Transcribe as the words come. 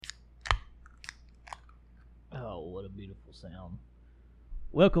what a beautiful sound.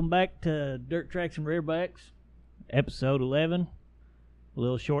 Welcome back to Dirt Tracks and Rearbacks, episode 11. A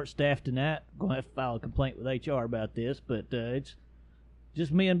little short-staffed tonight. Going to have to file a complaint with HR about this, but it's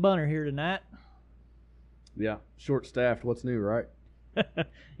just me and Bunner here tonight. Yeah, short-staffed. What's new, right?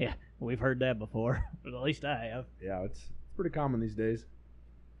 Yeah, we've heard that before, but at least I have. Yeah, it's pretty common these days.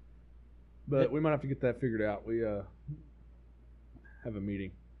 But we might have to get that figured out. We have a meeting.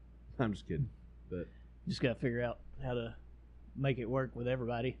 I'm just kidding. But Just got to figure out how to make it work with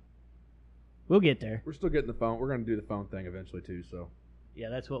everybody. We'll get there. we're still getting the phone. We're going to do the phone thing eventually, too, so Yeah,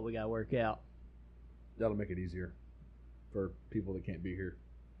 that's what we got to work out. that'll make it easier for people that can't be here.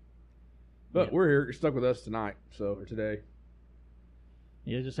 But Yeah. we're here. You're stuck with us tonight, or today.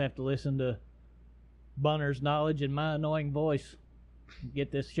 You just have to listen to Bunner's knowledge and my annoying voice.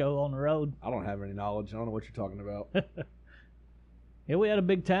 Get this show on the road. I don't have any knowledge. I don't know what you're talking about. Yeah, we had a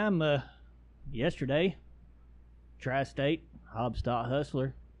big time yesterday. Tri-State Hobstock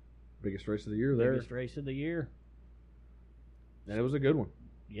Hustler. Biggest race of the year there. Biggest race of the year. And it was a good one.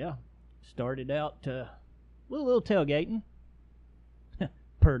 Yeah. Started out with a little tailgating.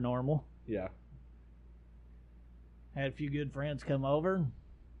 Per normal. Yeah. Had a few good friends come over.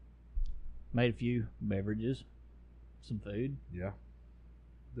 Made a few beverages. Some food. Yeah.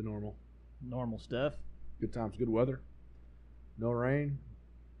 The Normal stuff. good times, good weather. No rain.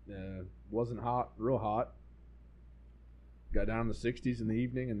 Wasn't hot, real hot. Got down in the 60s in the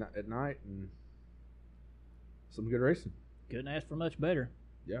evening and at night, and some good racing. Couldn't ask for much better.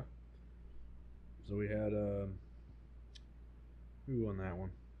 Yeah. So we had who won that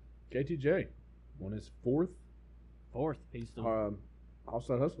one? KTJ won his fourth He's the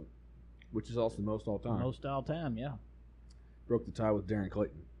outside hustler, which is also the most all time. most all time, yeah. Broke the tie with Darren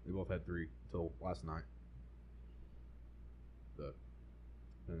Clayton. They both had 3 until last night. But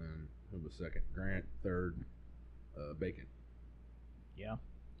and then who was second? Grant third. Bacon. Yeah.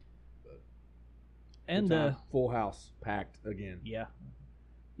 But And good time. Full house, packed again.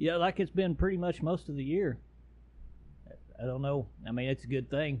 yeah, like it's been pretty much most of the year. I don't know. I mean, it's a good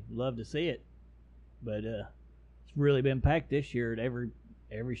thing. Love to see it, but it's really been packed this year at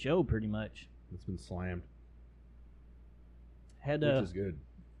every show pretty much. It's been slammed, Had which a is good.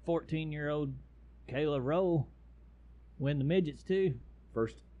 14-year-old Kayla Rowe win the midgets too.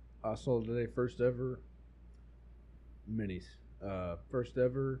 I saw today first ever minis. First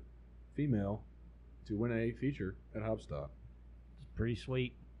ever female to win a feature at Hobstock. It's pretty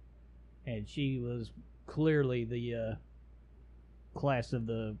sweet, and she was clearly the class of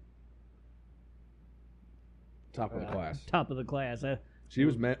the Top of the class. Top of the class. She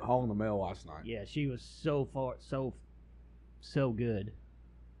was hauling the mail last night. Yeah, she was so good.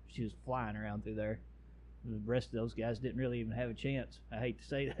 She was flying around through there. The rest of those guys didn't really even have a chance. I hate to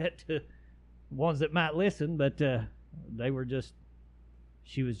say that to ones that might listen, but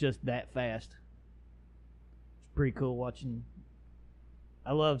she was just that fast. It's pretty cool watching.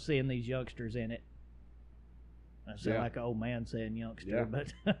 I love seeing these youngsters in it. I sound like an old man saying youngster,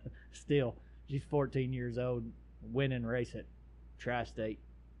 but still, she's 14 years old, winning race at Tri-State.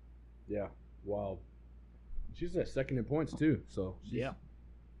 Yeah, wild. She's at second in points too, so she's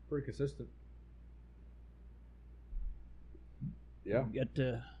pretty consistent. Yeah, Got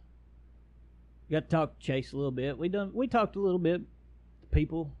to talk to Chase a little bit. We talked a little bit to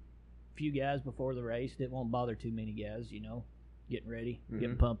people, a few guys before the race. Didn't want to bother too many guys, getting ready,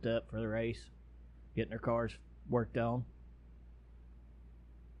 getting pumped up for the race, getting their cars worked on.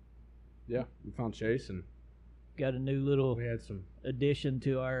 Yeah, we found Chase and got a new little we had some addition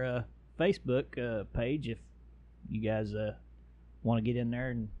to our Facebook page. If you guys want to get in there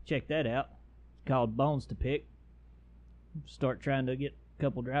and check that out, it's called Bones to Pick. Start trying to get a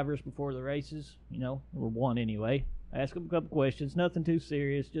couple drivers before the races, or one anyway. Ask them a couple questions, nothing too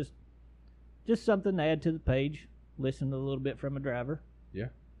serious, just something to add to the page. Listen to a little bit from a driver. Yeah,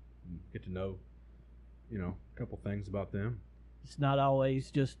 get to know, a couple things about them. It's not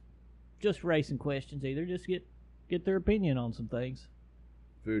always just racing questions either. Just get their opinion on some things.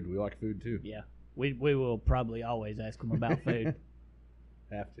 Food, we like food too. Yeah, we will probably always ask them about food.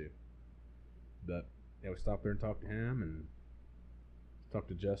 Have to. But yeah, we stopped there and talked to him and talked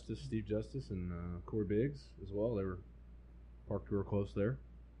to Steve Justice, and Corey Biggs as well. They were parked real close there.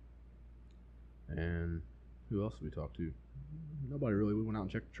 And who else did we talk to? Nobody really. We went out and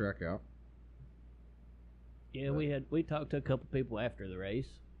checked the track out. Yeah, we talked to a couple people after the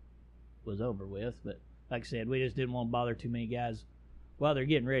race was over with, but like I said, we just didn't want to bother too many guys while they're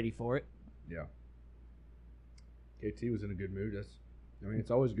getting ready for it. Yeah. KT was in a good mood.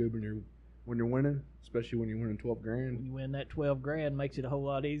 It's always good when you're when you're winning, especially when you're winning 12 grand. When you win that 12 grand, makes it a whole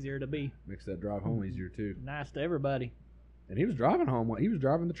lot easier to be Makes that drive home easier too. nice to everybody. And he was driving home. He was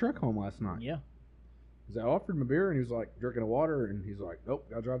driving the truck home last night. Yeah. Because I offered him a beer and he was like drinking a water and he's like, nope,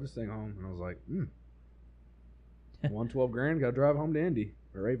 gotta drive this thing home. And I was like, 112 grand, gotta drive home to Indy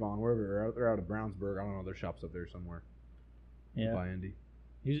or Avon, wherever they're out of Brownsburg. I don't know, their shop's up there somewhere. Yeah. By Indy.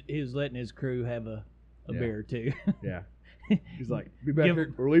 He was letting his crew have a Yeah. beer too. Yeah. He's like, be back Give-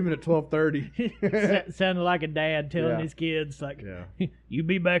 here. We're leaving at 12:30. Sounded like a dad telling Yeah. his kids, like, Yeah. you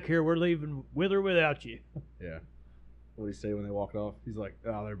be back here, we're leaving with or without you. Yeah. What did he say when they walked off? He's like,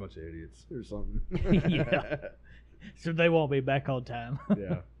 oh, they're a bunch of idiots or something. Yeah. So they won't be back on time.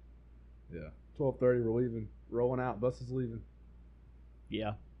 Yeah. Yeah. 12:30, we're leaving. Rolling out. Bus is leaving.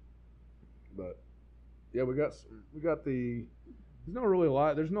 Yeah. But yeah, we got the.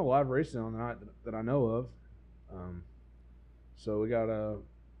 There's no live racing on the night that I know of. So we got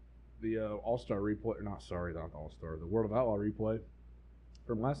the All-Star replay. Not All-Star. The World of Outlaw replay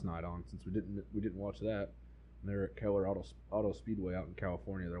from last night on, since we didn't watch that. And they're at Keller Auto Speedway out in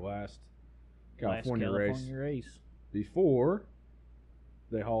California. Their last California race before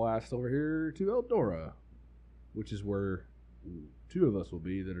they haul ass over here to Eldora, which is where two of us will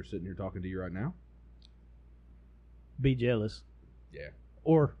be that are sitting here talking to you right now. Be jealous. Yeah.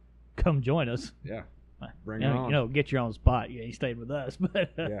 Or come join us. Yeah. Bring You it know, on. you know, get your own spot. You ain't stayed with us,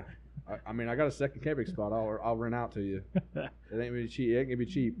 but Yeah. I mean, I got a second camping spot. I'll rent out to you. It ain't gonna be cheap. It ain't gonna be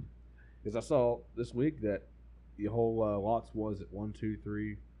cheap. Because I saw this week that the whole lots was at 1, 2,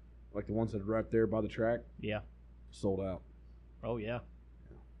 3, like the ones that are right there by the track, yeah. sold out. Oh yeah.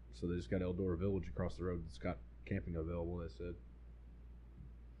 So they just got Eldora Village across the road that's got camping available. They said.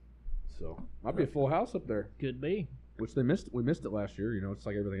 So might be a full house up there, Could be. which they missed. We missed it last year. You know, it's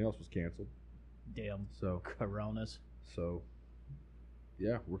like everything else was canceled. Damn So Coronas.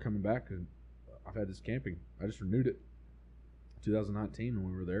 Yeah, we're coming back, and I've had this camping. I just renewed it 2019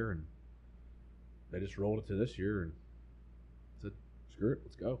 when we were there, and they just rolled it to this year and said, screw it,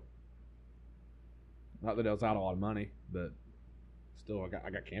 let's go. Not that it was out a lot of money, but still, I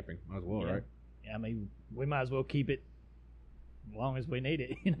got camping. Might as well, Yeah. right? I mean, we might as well keep it as long as we need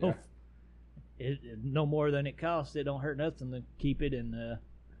it. You know, no more than it costs. It don't hurt nothing to keep it, and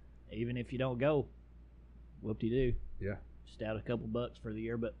even if you don't go, whoop-de-doo. Yeah. Just out a couple bucks for the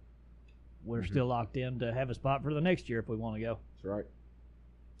year, but we're still locked in to have a spot for the next year if we want to go. That's right.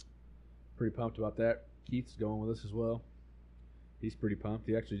 Pretty pumped about that. Keith's going with us as well. He's pretty pumped.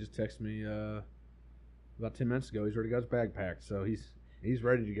 He actually just texted me about 10 minutes ago. He's already got his bag packed, so he's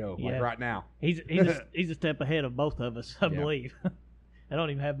ready to go, Yeah. like right now. He's a step ahead of both of us, I believe. I don't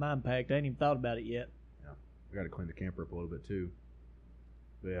even have mine packed. I ain't even thought about it yet. Yeah. We got to clean the camper up a little bit too.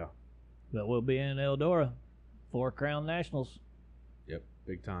 But yeah. But we'll be in Eldora for Crown Nationals. Yep.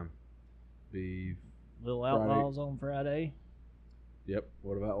 Big time. Be Little Outlaws on Friday. Yep.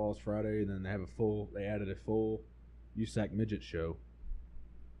 What about Outlaws Friday? And then they added a full USAC midget show.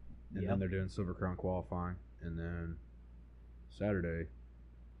 And then they're doing Silver Crown qualifying. And then Saturday,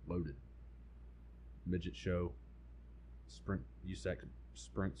 loaded. Midget show, sprint, USAC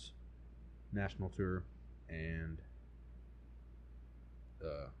sprints, national tour, and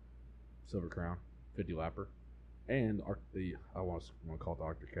Silver Crown, 50 lapper. And I want to call it the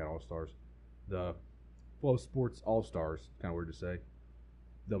Arctic Cat All Stars. The Flow Sports All Stars, kind of weird to say.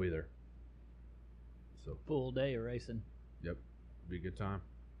 They'll be there. So Full day of racing. yep, be a good time.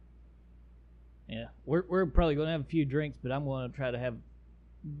 Yeah, we're probably going to have a few drinks, but I'm going to try to have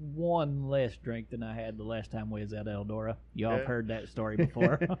one less drink than I had the last time we was at Eldora. Y'all have heard that story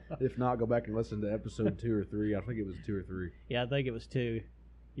before. If not, go back and listen to episode 2 or 3. I think it was 2 or 3. Yeah, I think it was 2.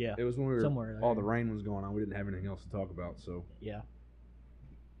 Yeah, It was when we were somewhere all there. the rain was going on. We didn't have anything else to talk about, so yeah.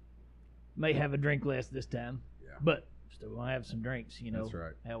 May have a drink less this time, yeah, but still going to have some drinks. You know that's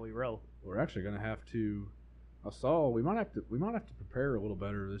right. how we roll. We're actually going to have to. I saw we might have to prepare a little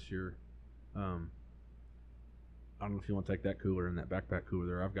better this year. I don't know if you want to take that cooler and that backpack cooler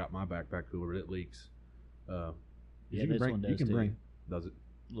there. I've got my backpack cooler, but it leaks. Yeah, you can this bring, one you does can too. bring. Does it?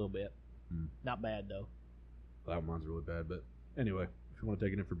 A little bit. Not bad though. That mine's really bad, but anyway, if you want to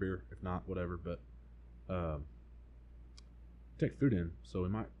take it in for beer, if not, whatever. But take food in, so we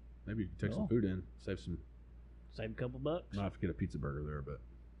might maybe take some food in, save a couple bucks. Might have to get a pizza burger there, but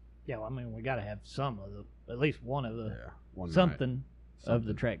Yeah, well, I mean, we got to have some of at least one of the yeah, one night. something of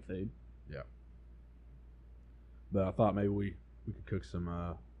the track food. Yeah. But I thought maybe we could cook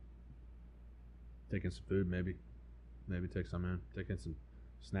some, take in some food, maybe take some in, take in some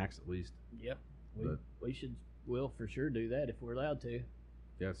snacks at least. Yeah, But- we'll for sure do that if we're allowed to.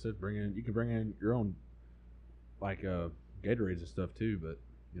 Yeah, it said you can bring in your own, like, Gatorades and stuff too, but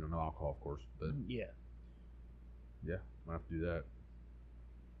no alcohol, of course. But Yeah. yeah, might have to do that.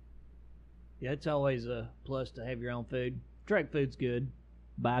 Yeah, it's always a plus to have your own food. Track food's good.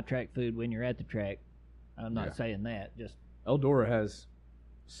 Buy track food when you're at the track. I'm not Yeah. saying that. Just Eldora has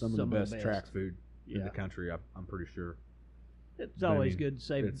some of the best track food in Yeah. the country. I'm pretty sure. it's But I always mean, good to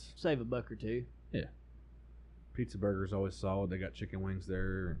save it's- save a buck or two. Pizza Burger's always solid. They got chicken wings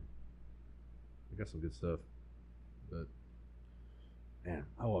there. They got some good stuff. But man,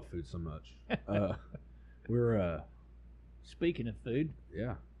 I love food so much. We're Speaking of food,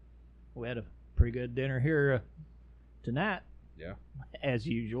 yeah, we had a pretty good dinner here tonight, yeah. as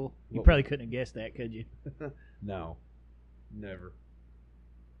usual. You What- probably couldn't have guessed that, could you? No, never.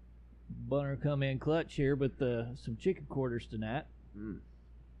 Bunner come in clutch here with some chicken quarters tonight. Mm.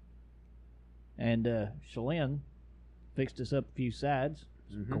 And Shalyn fixed us up a few sides.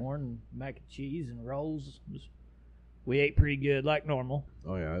 Some Mhm. corn, mac and cheese, and rolls. We ate pretty good, like normal.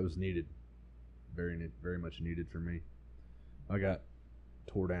 Oh yeah, it was needed. Very much needed for me. I got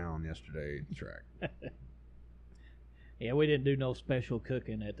tore down yesterday at the track. Yeah, we didn't do no special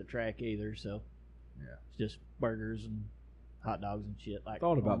cooking at the track either, so Yeah. it's just burgers and hot dogs and shit. Like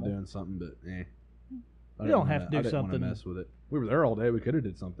Thought about normal. doing something, but We don't have to do I didn't wanna something- mess with it. We were there all day. We could have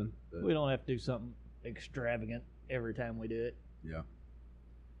did something. But We don't have to do something extravagant every time we do it. yeah.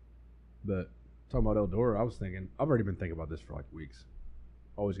 But talking about Eldora, I was thinking. I've already been thinking about this for like weeks.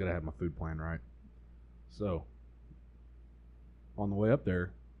 Always got to have my food plan right. So on the way up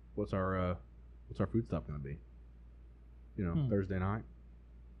there, what's our food stop going to be? Thursday night.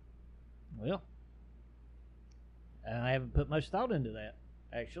 Well, I haven't put much thought into that,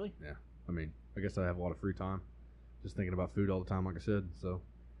 actually. I mean, I guess I have a lot of free time, just thinking about food all the time, like I said. So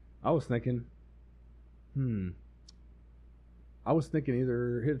I was thinking,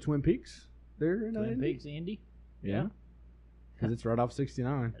 either hit a Twin Peaks there in Twin Indy. Peaks, Indy. Yeah, because it's right off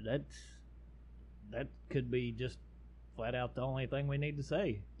 69. That could be just flat out the only thing we need to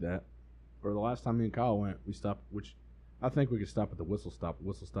say. That, or the last time me and Kyle went, we stopped, which I think we could stop at the Whistle Stop.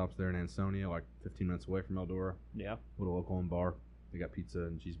 Whistle Stop's there in Ansonia, like 15 minutes away from Eldora. Yeah. Little local bar. They got pizza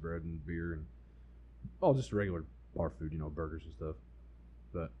and cheese bread and beer and just regular bar food, burgers and stuff.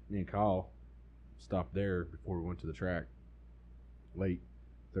 But me and Kyle stopped there before we went to the track late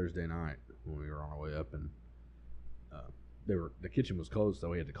Thursday night when we were on our way up, and the kitchen was closed, so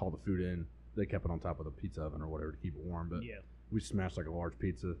we had to call the food in. They kept it on top of the pizza oven or whatever to keep it warm, but Yeah. we smashed like a large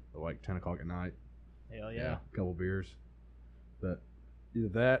pizza at like 10 o'clock at night. Hell yeah. A couple beers. But either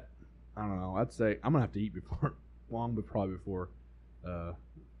that, I don't know. I'd say I'm gonna have to eat before long, but probably before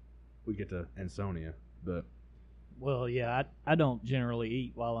we get to Ansonia. But Well, yeah, I don't generally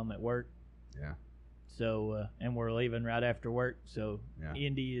eat while I'm at work. yeah, So, and we're leaving right after work. So, Yeah.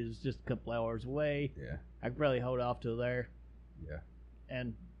 Indy is just a couple hours away. yeah, I could probably hold off till there. yeah.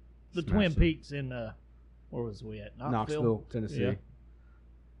 And the Smash Twin some- Peaks in, where was we at? Knoxville, Tennessee. Yeah.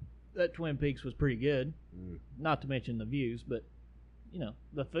 That Twin Peaks was pretty good. Mm. Not to mention the views, but,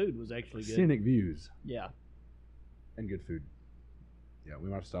 the food was actually good. Scenic views Yeah. and good food. Yeah, we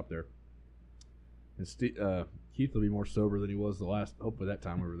might have stopped there. And Keith will be more sober than he was hopefully that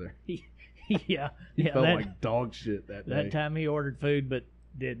time we were there. Yeah. He Yeah, felt that, like dog shit that day. that time he ordered food, but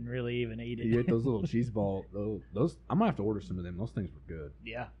didn't really even eat it. He ate those little cheese ball. Those I might have to order some of them. Those things were good.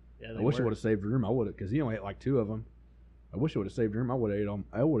 Yeah. Yeah. I wish I would have saved room. I would have, because he only ate like 2 of them. I wish I would have saved room. I would have ate them.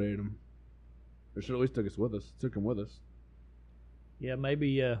 I would have ate them. Or should at least took them with us. Yeah,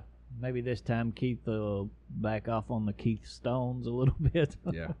 maybe this time Keith will back off on the Keith Stones a little bit.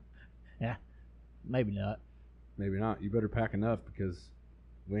 Yeah, Yeah, maybe not. maybe not. You better pack enough because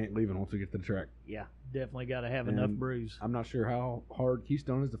we ain't leaving once we get to the track. Yeah, definitely got to have enough And brews. I'm not sure how hard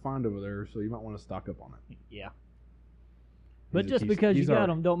Keystone is to find over there, so you might want to stock up on it. Yeah. But He's a just Keith- because you he's got our-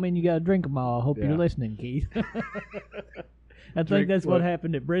 them don't mean you got to drink them all. I hope Yeah. you're listening, Keith. I think Drink that's what what-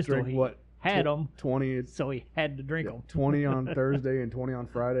 happened at Bristol. Drink He what? had them, 20, so he had to drink them. 20 on Thursday and 20 on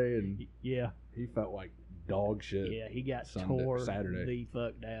Friday, and Yeah, he felt like dog shit. yeah, he got Sunday- tore Saturday. the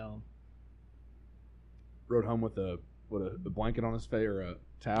fuck down. Rode home with a blanket on his face, or a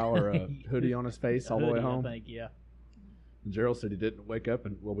towel, or a hoodie on his face all the way Hoodie, home. I think, yeah. And Gerald said he didn't wake up,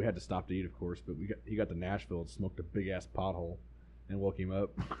 and we had to stop to eat, of course. But he got to Nashville and smoked a big ass pothole, and woke him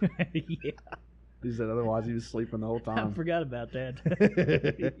up. Yeah, He said otherwise he was sleeping the whole I time. forgot about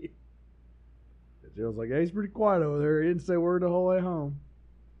that. Gerald's like, yeah, he's pretty quiet over there. He didn't say a word the whole way home.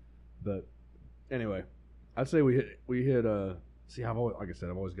 But anyway, I'd say we hit. See, I've always, like I said,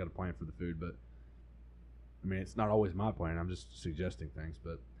 I've always got a plan for the food, but I mean, it's not always my plan. I'm just suggesting things,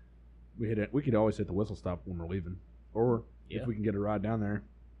 but we could always hit the Whistle Stop when we're leaving, or Yeah. if we can get a ride down there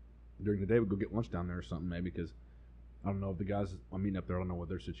during the day, we go get lunch down there or something maybe, because I don't know if the guys I'm meeting up there, I don't know what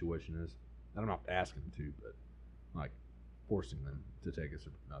their situation is. I'm not asking them to, but like forcing them to take us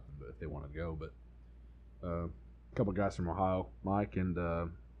or nothing. But if they want to go, but a couple guys from Ohio, Mike and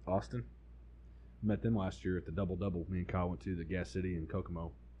Austin, met them last year at the Double Double. Me and Kyle went to the Gas City in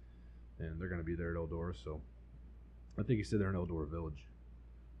Kokomo, and they're going to be there at Eldora. So I think he said they're in Eldora Village.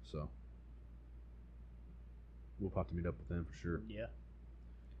 So we'll have to meet up with them for sure. Yeah.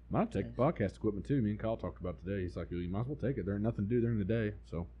 Might take podcast equipment too. Me and Kyle talked about today. He's like, you might as well take it. There ain't nothing to do during the day.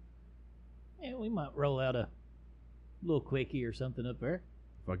 So Yeah, we might roll out a little quickie or something up there.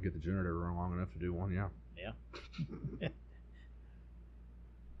 if I can get the generator run long enough to do one, yeah. Yeah.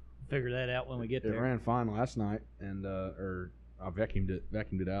 Figure that out when we get It there. ran fine last night, and I vacuumed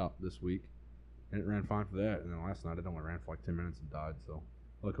it out this week, and it ran fine for that. And then last night it only ran for like 10 minutes and died. So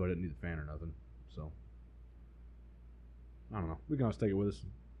luckily I didn't need the fan or nothing. So I don't know. We can always take it with us.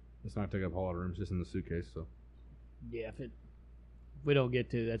 It's not take up a whole lot of room. It's just in the suitcase. So Yeah, if we don't get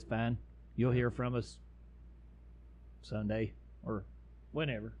to, that's fine. You'll hear from us Sunday or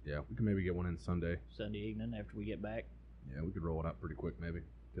whenever. yeah, we can maybe get one in Sunday. Sunday evening after we get back. Yeah, we could roll it out pretty quick maybe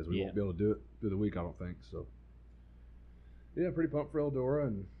because we Yeah. won't be able to do it through the week. I don't think so. Yeah, pretty pumped for Eldora,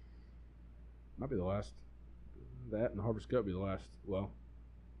 and might be the last. That and the Harvest Cup will be the last. Well,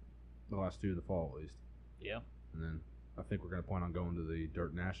 the last two of the fall at least. Yeah. And then I think we're going to plan on going to the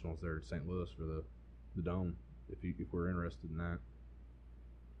Dirt Nationals there in St. Louis for the Dome, if we're interested in that.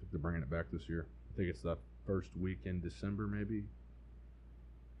 I think they're bringing it back this year. I think it's the first week in December, maybe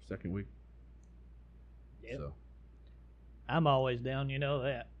second week. Yep. So I'm always down, you know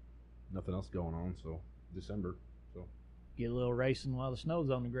that. nothing else going on, so December. So Get a little racing while the snow's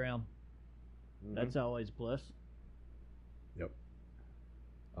on the ground. That's always a plus. Yep.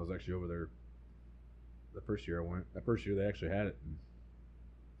 I was actually over there the first year I went. That first year they actually had it. And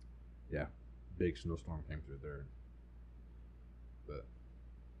yeah, big snowstorm came through there. But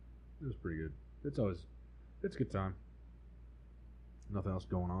it was pretty good. It's a good time. Nothing else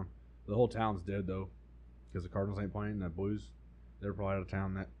going on. The whole town's dead though, because the Cardinals ain't playing. The Blues, they're probably out of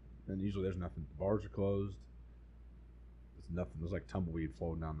town. And usually there's nothing. The bars are closed. There's nothing. There's like tumbleweed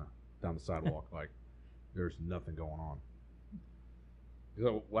floating down the sidewalk. Like there's nothing going on.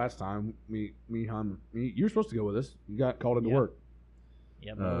 So last time, me, you were supposed to go with us. You got called into Yeah. work.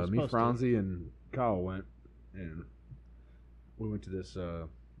 Yeah, but I was Me, supposed to. Franzi, and Kyle went, and we went to this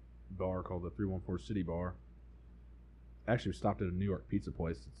bar called the 314 City Bar. Actually, we stopped at a New York pizza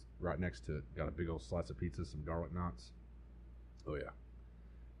place. It's right next to it. Got a big old slice of pizza, some garlic knots. Oh yeah.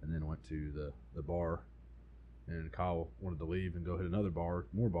 And then went to the bar, and Kyle wanted to leave and go hit another bar,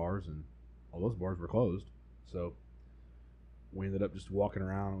 more bars, and all those bars were closed. So we ended up just walking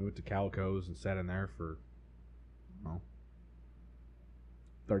around. We went to Calico's and sat in there for,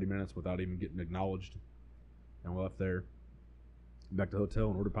 30 minutes without even getting acknowledged. And we left there, back to the hotel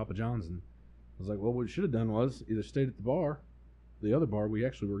and ordered Papa John's. And I was like, well, what we should have done was either stayed at the bar, the other bar we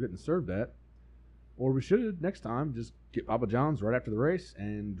actually were getting served at, or we should have next time just get Papa John's right after the race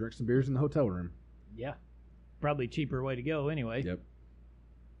and drink some beers in the hotel room. Yeah. Probably cheaper way to go anyway. Yep.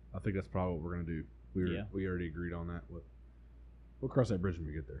 I think that's probably what we're going to do. We already agreed on that. We'll cross that bridge when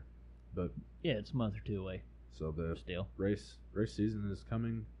we get there. But Yeah, it's a month or two away so the still. race season is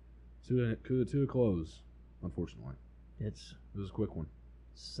coming to a close, unfortunately. It was a quick one.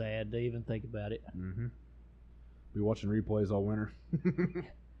 Sad to even think about it. Mm-hmm. Be watching replays all winter.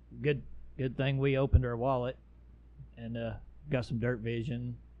 Good thing we opened our wallet and got some Dirt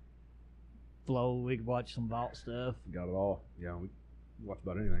Vision. Flow, we could watch some vault stuff. Got it all. Yeah, we watch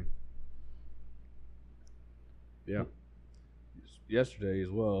about anything. Yeah. Yesterday as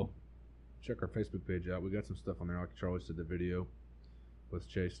well, check our Facebook page out. We got some stuff on there. Like Charlie said, the video with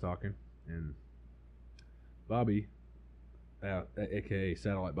Chase talking. And Bobby, a.k.a.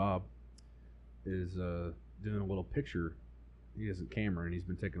 Satellite Bob, is doing a little picture. He has a camera, and he's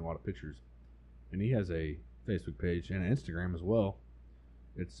been taking a lot of pictures. And he has a Facebook page and an Instagram as well.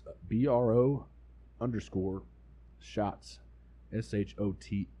 It's BRO_shots,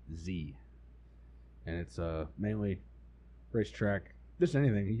 SHOTZ. And it's mainly racetrack, just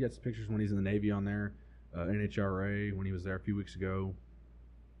anything. He gets pictures when he's in the Navy on there, NHRA when he was there a few weeks ago,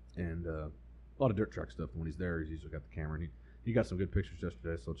 and a lot of dirt track stuff. When he's there, he's usually got the camera. And he got some good pictures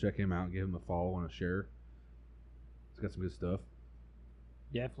yesterday, so check him out, give him a follow and a share. He's got some good stuff.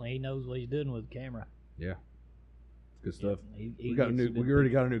 Definitely, he knows what he's doing with the camera. Yeah, it's good stuff. He We gets already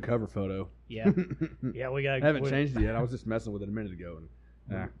got a new cover photo. Yeah, yeah, we got. I haven't changed it yet. I was just messing with it a minute ago,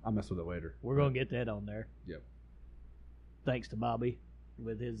 and I'll mess with it later. We're gonna get that on there. Yep. Thanks to Bobby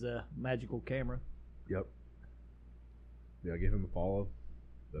with his magical camera. Yep. Yeah, I gave him a follow.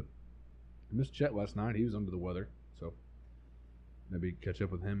 But I missed Chet last night. He was under the weather, so maybe catch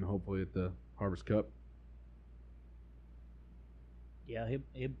up with him hopefully at the Harvest Cup. Yeah,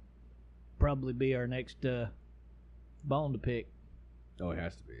 he'll probably be our next bone to pick. Oh, it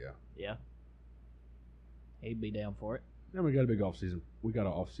has to be, yeah. Yeah. He'd be down for it. And we got a big off season. We got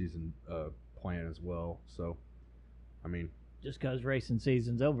an off season plan as well. So, I mean, just because racing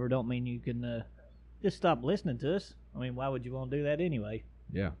season's over, don't mean you can just stop listening to us. I mean, why would you want to do that anyway?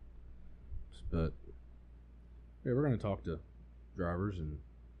 Yeah. But yeah, we're going to talk to drivers and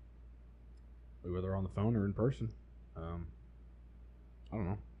whether on the phone or in person. I don't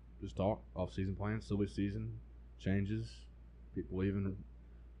know. Just talk off season plans, silly season changes, people leaving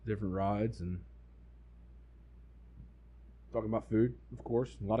different rides, and talking about food, of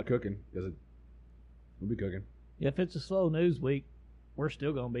course. A lot of cooking because we'll be cooking. If it's a slow news week, we're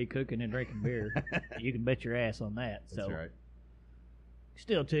still going to be cooking and drinking beer. You can bet your ass on that. That's so right.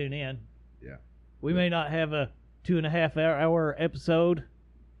 Still tune in. Yeah. We may not have a 2.5 hour episode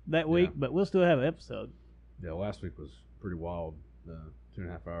that week, but we'll still have an episode. Yeah, last week was pretty wild.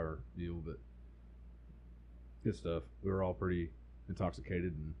 2.5 hour deal, but good stuff. We were all pretty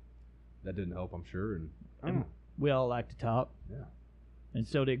intoxicated, and that didn't help, I'm sure. And I don't know. We all like to talk. Yeah. And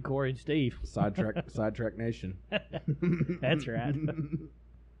so did Corey and Steve. Sidetrack Nation. That's right.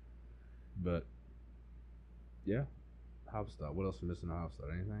 But yeah, Haubstadt. What else is missing in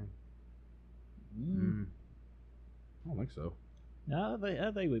Haubstadt? Anything? I don't think so. No,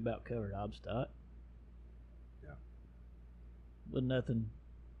 I think we about covered Haubstadt. Yeah. But nothing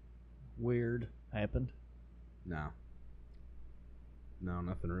weird happened. No,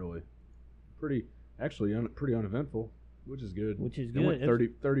 nothing really. Pretty uneventful, which is good. Which is It good.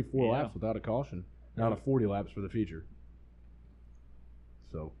 went 34 laps without a caution, out of 40 laps for the feature.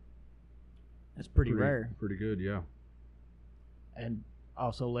 So that's pretty rare. Pretty good, yeah. And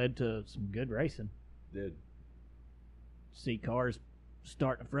also led to some good racing. Did. See cars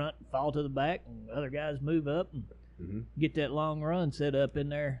start in the front, fall to the back, and other guys move up and get that long run set up in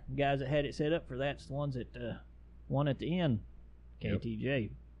there. Guys that had it set up for that's the ones that won at the end. KTJ,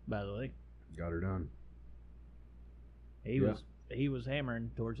 by the way. Got her done. He was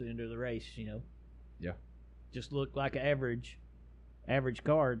hammering towards the end of the race, you know. Yeah. Just looked like an average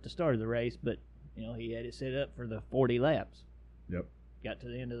car at the start of the race, but you know, he had it set up for the 40 laps. Yep. Got to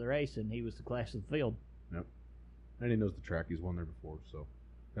the end of the race and he was the class of the field. Yep. And he knows the track. He's won there before, so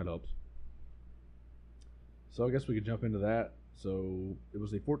that helps. So I guess we could jump into that. So it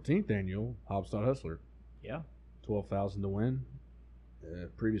was the 14th annual Haubstadt Hustler. Yeah. 12,000 to win.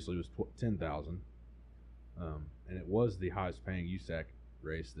 Previously it was 10,000. And it was the highest paying USAC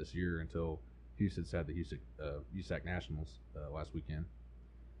race this year until Huset's had the USAC Nationals last weekend.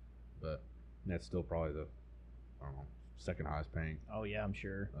 But that's still probably the, I don't know, second highest paying. Oh yeah, I'm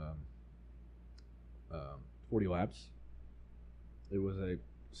sure. 40 laps. It was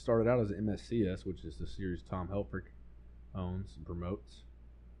started out as an MSCS, which is the series Tom Helfrich owns and promotes.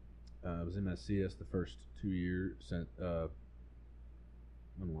 It was MSCS the first 2 years.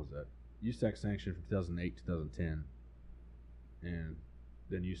 When was that? USAC sanctioned from 2008 to 2010, and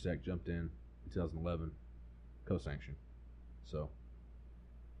then USAC jumped in 2011, co-sanctioned. So,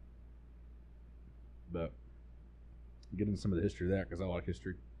 but get into some of the history of that because I like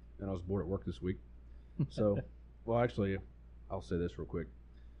history, and I was bored at work this week. So, well, actually, I'll say this real quick.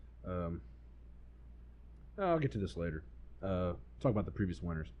 I'll get to this later. Talk about the previous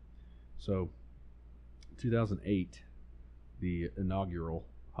winners. So, 2008, the inaugural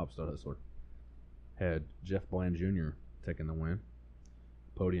Haubstadt Hustler had Jeff Bland Jr. taking the win.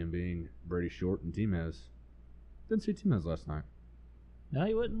 Podium being Brady Short and Timez. Didn't see Timez last night. No,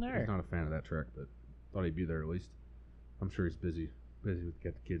 he wasn't there. He's not a fan of that track, but thought he'd be there at least. I'm sure he's busy with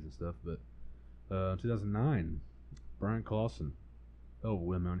the kids and stuff. But 2009, Brian Clausen. Oh,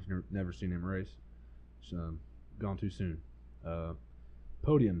 Windmount. Never seen him race. Gone too soon.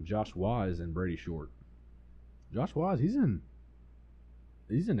 Podium, Josh Wise and Brady Short. Josh Wise, he's in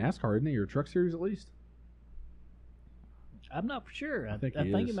NASCAR, isn't he? Or Truck Series at least? I'm not for sure. I think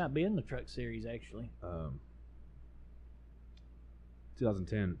he might be in the Truck Series, actually.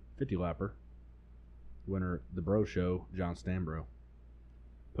 2010, 50-lapper. Winner, The Bro Show, John Stambro.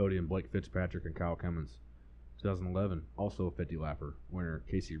 Podium, Blake Fitzpatrick and Kyle Cummins. 2011, also a 50-lapper. Winner,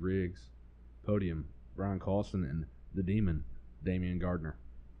 Casey Riggs. Podium, Brian Clausen and The Demon, Damian Gardner.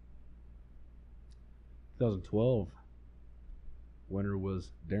 2012, winner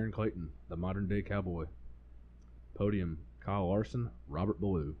was Darren Clayton, the modern-day cowboy. Podium, Kyle Larson, Robert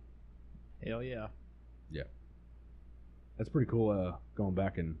Ballou. Hell yeah. Yeah. That's pretty cool going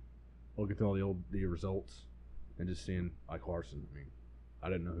back and looking at all the results and just seeing like Larson. I mean, I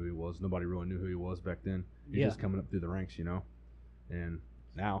didn't know who he was. Nobody really knew who he was back then. He's just coming up through the ranks, you know. and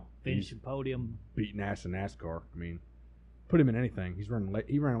now Finishing podium. beating ass in NASCAR. I mean, put him in anything. He's running late.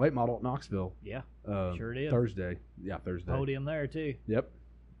 He ran a late model at Knoxville. Yeah, sure did. Thursday. Yeah, Thursday. Podium there too. Yep.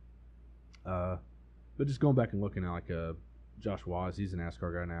 But just going back and looking at like Josh Wise, he's a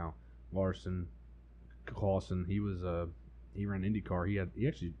NASCAR guy now. Larson, Clausen, he ran IndyCar. He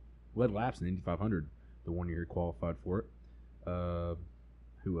actually led laps in the Indy 500 the one year he qualified for it.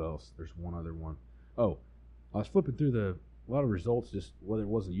 Who else? There's one other one. Oh, I was flipping through a lot of results, just whether it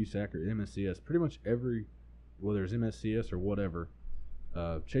was a USAC or MSCS. Pretty much whether it's MSCS or whatever,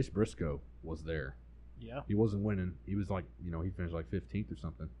 Chase Briscoe was there. Yeah. He wasn't winning. He was like, he finished like 15th or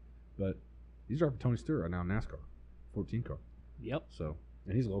something. But he's driving for Tony Stewart right now in NASCAR, 14 car. Yep. So,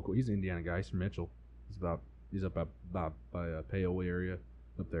 and he's local. He's an Indiana guy. He's from Mitchell. He's up by Paoli area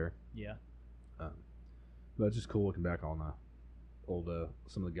up there. Yeah. But it's just cool looking back on the old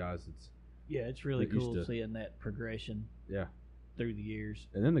some of the guys it's really that used cool to- seeing that progression. Yeah. Through the years.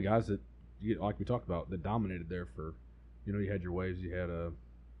 And then the guys that like we talked about that dominated there for, you had your waves. You had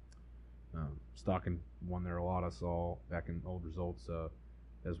Stocking won there a lot. I saw back in old results,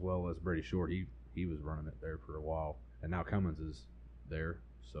 as well as Brady Short. He was running it there for a while, and now Cummins is there.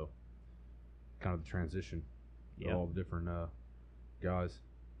 So kind of the transition. Yeah. All the different guys.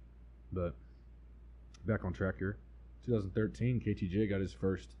 But back on track here. 2013, KTJ got his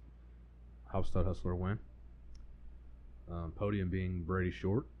first Hauptstadt Hustler win. Podium being Brady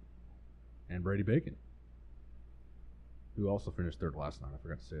Short and Brady Bacon, who also finished third last night. I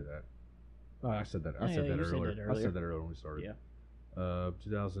forgot to say that. Oh, I said that. I said that you said earlier. that I said earlier. that earlier when we started. Yeah.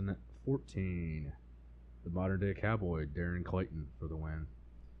 2014, the modern day cowboy Darren Clayton for the win.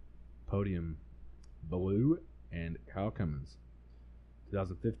 Podium, Baloo and Kyle Cummins.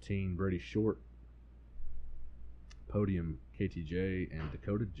 2015, Brady Short. Podium, KTJ and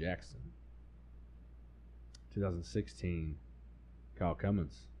Dakota Jackson. 2016, Kyle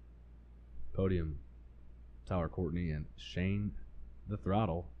Cummins. Podium, Tyler Courtney and Shane the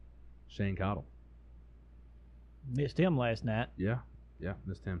Throttle, Shane Cottle. Missed him last night. Yeah,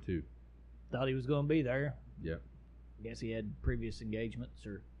 missed him too. Thought he was going to be there. Yep. Guess he had previous engagements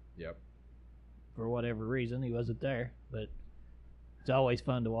or Yep. for whatever reason he wasn't there. But it's always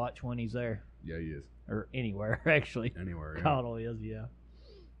fun to watch when he's there. Yeah, he is. Or anywhere, actually. Anywhere, yeah. Cottle is, yeah.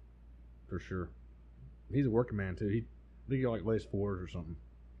 For sure. He's a working man too. I think he like lays fours or something.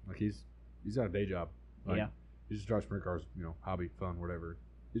 Like he's got a day job. Like, Yeah. He just drives sprint cars, hobby, fun, whatever.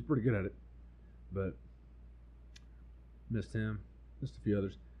 He's pretty good at it. But missed him. Missed a few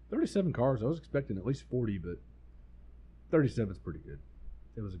others. 37 cars. I was expecting at least 40, but 37 is pretty good.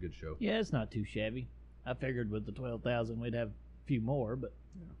 It was a good show. Yeah, it's not too shabby. I figured with the 12,000 we'd have a few more, but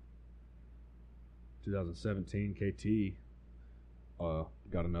 2017, KT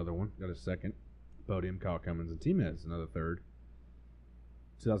got another one. Got a second. Podium, Kyle Cummins and T-Mez, another third.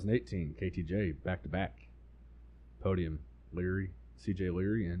 2018, KTJ, back-to-back. Podium, Leary, CJ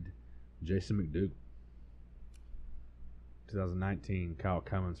Leary, and Jason McDougal. 2019, Kyle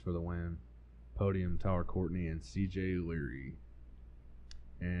Cummins for the win. Podium, Tyler Courtney, and CJ Leary.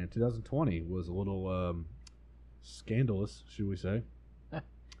 And 2020 was a little scandalous, should we say.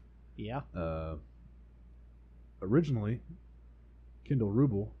 yeah. Originally, Kendall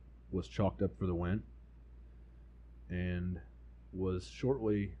Rubel was chalked up for the win, and was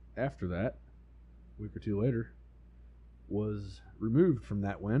shortly after that, a week or two later, was removed from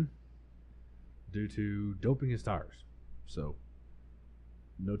that win due to doping his tires. So,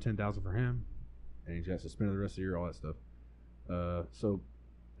 no 10,000 for him, and he got suspended the rest of the year, all that stuff. So,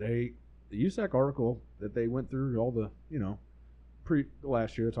 the USAC article that they went through all the, the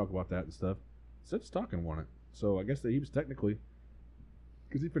last year, talk about that and stuff, said Stocking won it. So, I guess that he was technically,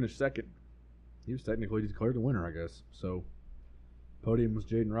 because he finished second, he was technically declared the winner, I guess. So, podium was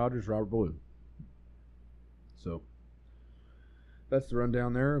Jaden Rogers, Robert Blue. So, that's the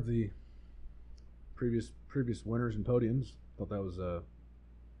rundown there of the previous winners and podiums. Thought that was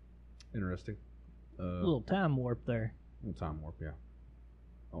interesting. A little time warp there. Little time warp, yeah.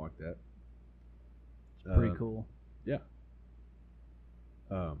 I like that. It's pretty cool. Yeah.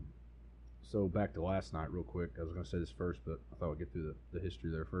 So back to last night real quick. I was going to say this first, but I thought I'd get through the history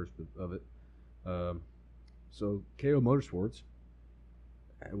there first of it. So KO Motorsports,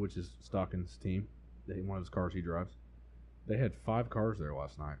 which is Stockton's team, one of his cars he drives, they had 5 cars there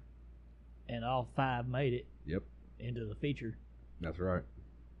last night. And all 5 made it. Yep. Into the feature. That's right.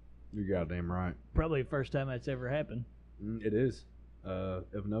 You're goddamn right. Probably the first time that's ever happened. It is.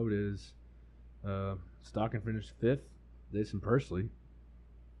 Of note is Stockton finished 5th. Jason Persley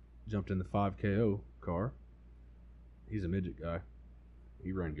jumped in the 5 KO car. He's a midget guy.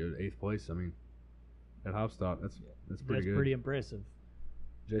 He ran good. 8th place. I mean, at Hopstock. That's pretty good. Pretty impressive.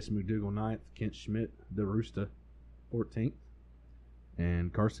 Jason McDougal 9th, Kent Schmidt, the Rooster, 14th,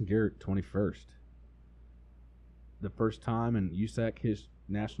 and Carson Garrett 21st. The first time in USAC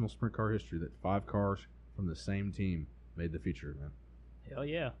national sprint car history that 5 cars from the same team made the feature event. Hell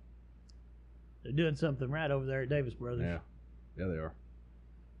yeah. They're doing something right over there at Davis Brothers. Yeah, they are.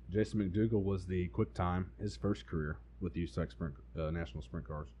 Jason McDougal was the quick time, his first career with the USAC national sprint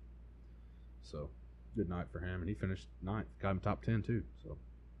cars. So, good night for him, and he finished 9th. Got him top 10 too. So,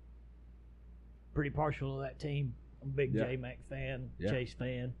 pretty partial to that team. I'm a big J-Mac fan, Chase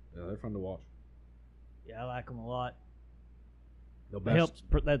fan. Yeah, they're fun to watch. Yeah, I like them a lot. It helps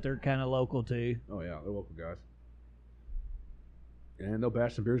that they're kind of local too. Oh yeah, they're local guys. And they'll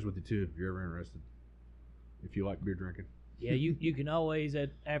bash some beers with you too if you're ever interested. If you like beer drinking. Yeah, you can always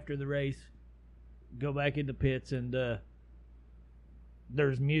after the race go back in the pits and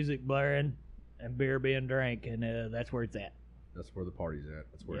there's music blaring and beer being drank, and that's where it's at. That's where the party's at.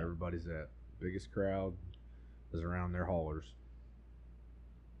 That's where everybody's at. Biggest crowd is around their haulers.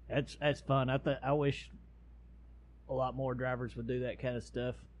 That's fun. I wish a lot more drivers would do that kind of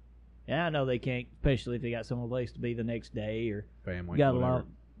stuff. And I know they can't, especially if they got some place to be the next day or family. Got a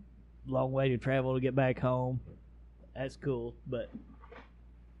long way to travel to get back home. That's cool, but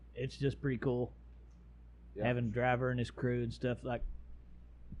it's just pretty cool having a driver and his crew and stuff like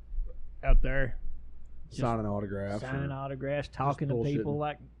out there signing autographs, talking to people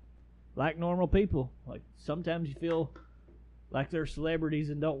like normal people. Like sometimes you feel like they're celebrities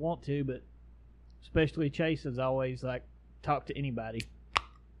and don't want to, but especially Chase is always like talk to anybody.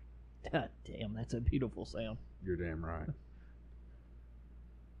 God damn, that's a beautiful sound. You're damn right.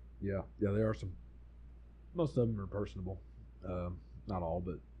 Yeah, there are some. Most of them are personable. Not all,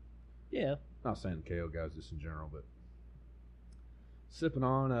 but yeah. Not saying KO guys just in general, but sipping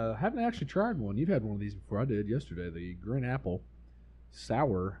on. Haven't actually tried one. You've had one of these before. I did yesterday. The Green Apple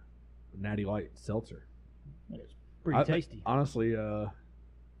Sour Natty Light Seltzer. It's pretty tasty. Honestly,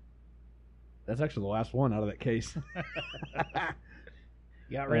 that's actually the last one out of that case.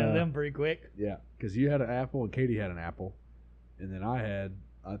 Got rid of them pretty quick. Yeah, because you had an apple and Katie had an apple, and then I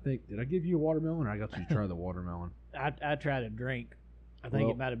think, did I give you a watermelon, or I got you to try the watermelon? I tried a drink. I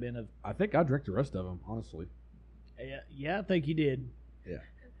think it might have been I think I drank the rest of them, honestly. Yeah, I think you did. Yeah.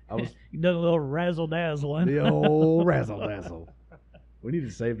 You done a little razzle dazzling. The old razzle dazzle. We need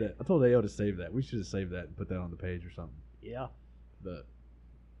to save that. I told AO to save that. We should have saved that and put that on the page or something. Yeah. But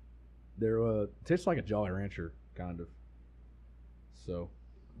they're tastes like a Jolly Rancher, kind of. So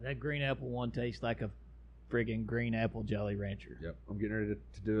that green apple one tastes like a friggin' green apple Jolly Rancher. Yep. I'm getting ready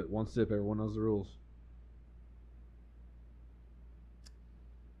to do it. One sip. Everyone knows the rules.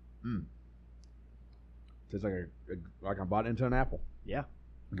 Tastes like I bought into an apple. Yeah.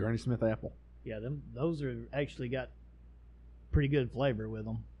 Granny Smith apple. Yeah, those are actually got pretty good flavor with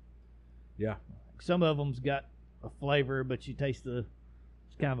them. Yeah. Some of them's got a flavor, but you taste it's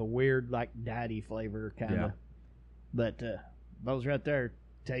kind of a weird, like, daddy flavor, kind of. Yeah. But those right there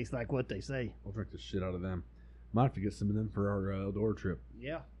taste like what they say. I'll drink the shit out of them. Might have to get some of them for our Eldora trip.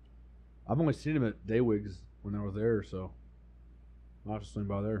 Yeah. I've only seen them at Daywigs when I was there, so I'll have to swing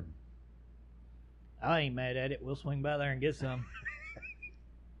by there. I ain't mad at it. We'll swing by there and get some.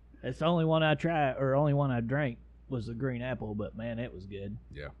 That's the only one I tried, or only one I drank, was the green apple, but man, it was good.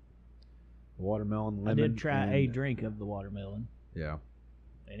 Yeah. Watermelon, lemon. I did try a drink of the watermelon. Yeah.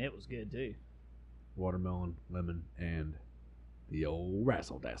 And it was good too. Watermelon, lemon, and the old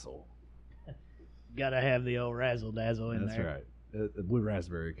razzle dazzle. Gotta have the old razzle dazzle in there. That's right. The blue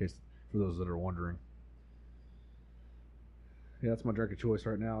raspberry, in case for those that are wondering. Yeah, that's my drink of choice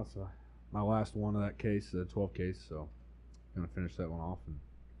right now. It's my last one of that case, the 12 case. So I'm gonna finish that one off and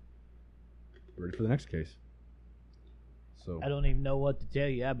ready for the next case. So I don't even know what to tell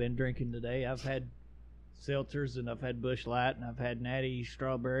you. I've been drinking today. I've had seltzers and I've had Busch Light and I've had Natty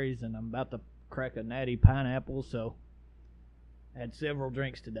strawberries and I'm about to crack a Natty pineapple. So I had several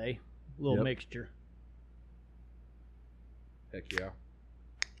drinks today. A little mixture. Heck yeah.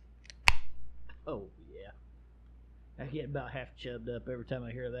 Oh yeah. I get about half chubbed up every time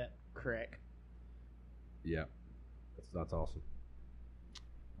I hear that crack. Yeah. That's awesome.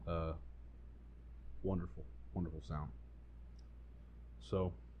 Wonderful sound.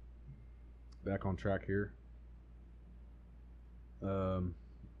 So, back on track here. Word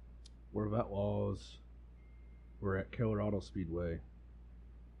of Outlaws. We're at Keller Auto Speedway.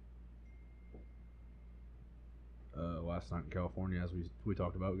 Last night in California, as we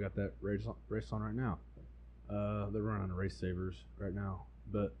talked about, we got that race on right now. They're running the Race Savers right now,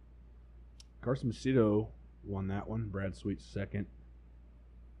 but Carson Macedo won that one. Brad Sweet second,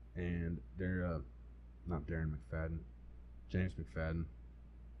 and they're not Darren McFadden, James McFadden.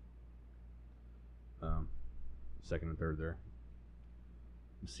 Second and third there.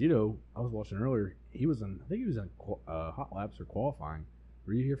 Macedo, I was watching earlier. He was in, I think he was in hot laps or qualifying.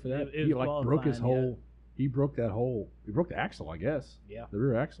 Were you here for that? It He was broke his qualifying, whole. He broke that whole. He broke the axle, I guess. Yeah. The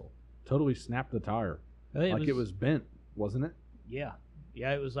rear axle. Totally snapped the tire. It was bent, wasn't it? Yeah.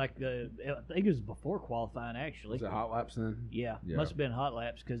 Yeah, it was like, I think it was before qualifying, actually. Was it hot laps then? Yeah, Yeah. must have been hot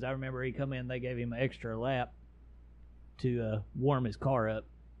laps because I remember he come in, they gave him an extra lap to warm his car up.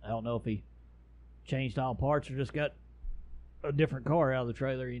 I don't know if he changed all parts or just got a different car out of the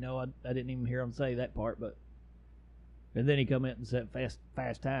trailer. You know, I didn't even hear him say that part, but and then he come in and set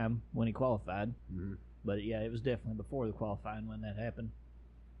fast time when he qualified. Mm-hmm. But yeah, it was definitely before the qualifying when that happened.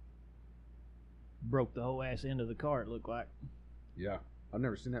 Broke the whole ass end of the car, it looked like. Yeah, I've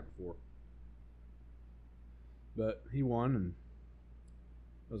never seen that before. But he won, and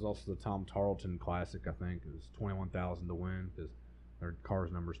it was also the Tom Tarleton Classic. I think it was 21,000 to win because their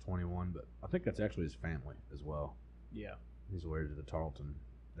car's number is 21. But I think that's actually his family as well. Yeah. He's related to Tarleton.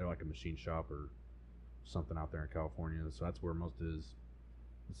 They're like a machine shop or something out there in California. So that's where most of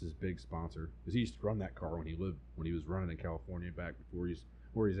that's his big sponsor. Because he used to run that car when he was running in California back before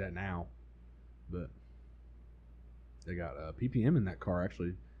where he's at now. But they got PPM in that car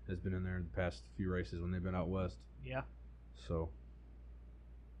actually has been in there in the past few races when they've been out west. Yeah. So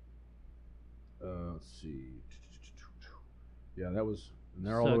let's see. Yeah, that was. And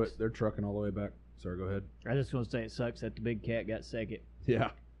they're all the way. They're trucking all the way back. Sorry, go ahead. I just want to say it sucks that the big cat got second. Yeah.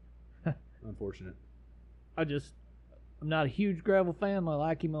 Unfortunate. I'm not a huge gravel fan. I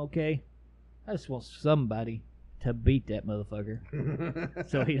like him okay. I just want somebody to beat that motherfucker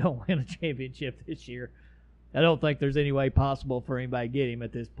so he don't win a championship this year. I don't think there's any way possible for anybody to get him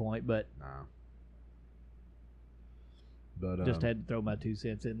at this point, but Nah. But just had to throw my 2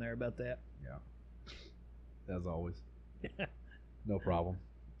 cents in there about that. Yeah. As always. No problem.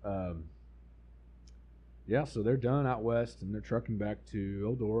 Yeah, so they're done out west, and they're trucking back to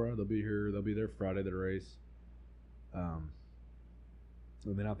Eldora. They'll be here. They'll be there Friday to race.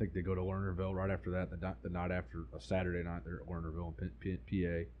 And then I think they go to Lernerville right after that. The night after a Saturday night, they're at Lernerville in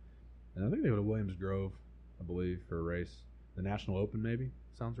PA. And I think they go to Williams Grove, I believe, for a race. The National Open, maybe.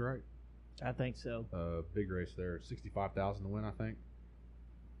 Sounds right. I think so. Big race there. 65,000 to win, I think.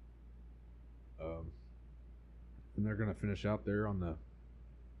 And they're going to finish out there on the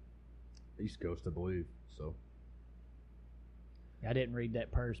East Coast, I believe. So I didn't read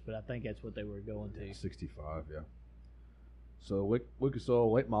that purse, but I think that's what they were going to. 65, yeah. So Lucas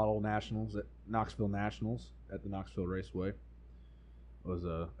Oil Late Model Nationals at Knoxville Nationals at the Knoxville Raceway was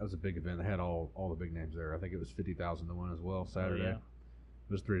a big event. They had all the big names there. I think it was 50,000 to win as well Saturday. Oh, yeah.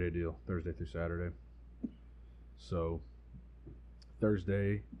 It was a 3-day deal, Thursday through Saturday. So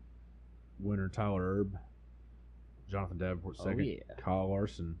Thursday, winner Tyler Erb, Jonathan Davenport second, Oh, yeah. Kyle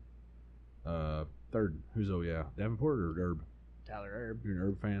Larson third. Who's Davenport or Erb? Tyler Erb. You're an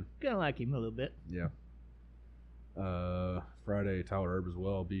Erb fan? Kind of like him a little bit. Yeah. Friday, Tyler Erb as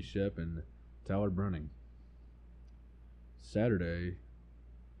well, B. Shep and Tyler Brunning. Saturday,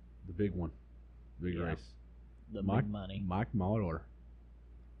 the big one, big Yeah. race. The big money. Mike Mahler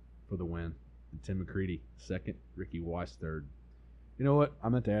for the win. And Tim McCready second. Ricky Weiss third. You know what? I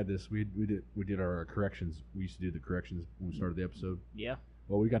meant to add this. We did our corrections. We used to do the corrections when we started the episode. Yeah.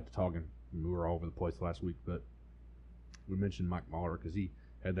 Well, we got to talking. We were all over the place last week, but we mentioned Mike Mahler because he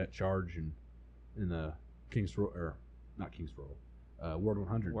had that charge in the World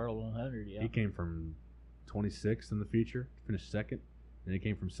 100. World 100, yeah. He came from 26th in the feature, finished second, and he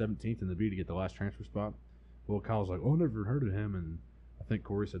came from 17th in the B to get the last transfer spot. Well, Kyle's like, "Oh, never heard of him," and I think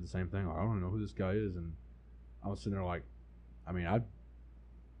Corey said the same thing. Like, I don't know who this guy is, and I was sitting there like, I mean,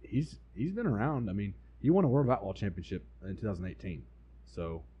 he's been around. I mean, he won a World Outlaw Championship in 2018,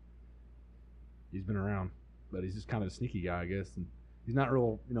 so he's been around, but he's just kind of a sneaky guy, I guess, and he's not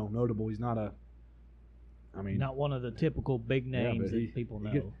real, notable. He's not not one of the typical big names that people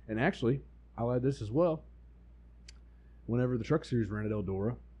know. And actually, I'll add this as well. Whenever the Truck Series ran at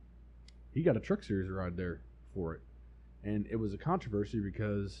Eldora, he got a Truck Series ride there for it. And it was a controversy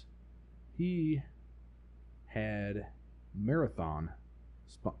because he had Marathon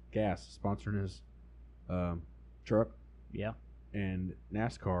gas sponsoring his truck. Yeah. And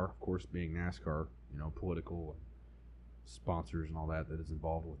NASCAR, of course, being NASCAR, political sponsors and all that is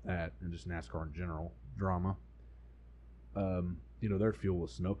involved with that, and just NASCAR in general, drama. Their fuel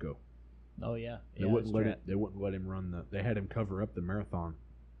was Sunoco. Oh yeah. They wouldn't let him run they had him cover up the Marathon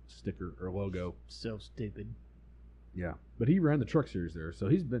sticker or logo. So stupid. Yeah. But he ran the Truck Series there. So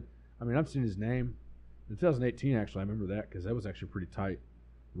he's been, I've seen his name. In 2018, actually, I remember that because that was actually a pretty tight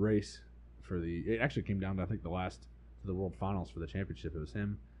race. It actually came down to, I think, to the World Finals for the championship. It was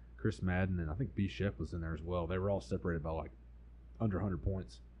him, Chris Madden, and I think B. Shep was in there as well. They were all separated by like under 100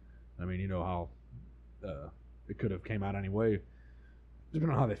 points. I mean, you know how it could have came out anyway,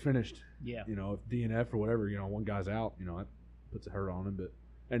 depending on how they finished. Yeah. You know, if DNF or whatever, you know, one guy's out, you know, that puts a hurt on him. But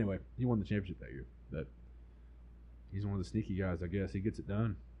anyway, he won the championship that year. But he's one of the sneaky guys, I guess. He gets it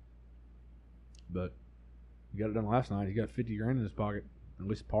done. But he got it done last night. He got 50 grand in his pocket, at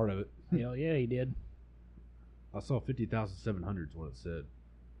least part of it. Hell yeah, he did. I saw 50,700 is what it said.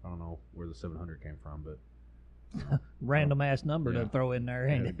 I don't know where the 700 came from, but random ass number yeah. to throw in there,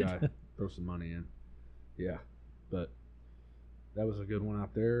 ain't the it? guy throw some money in. Yeah, but that was a good one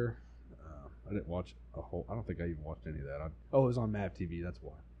out there. I didn't watch a whole. I don't think I even watched any of that. It was on Mav TV. That's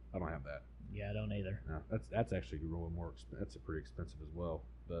why I don't have that. Yeah, I don't either. No, that's actually really more. That's pretty expensive as well.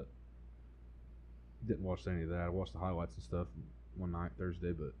 But didn't watch any of that. I watched the highlights and stuff one night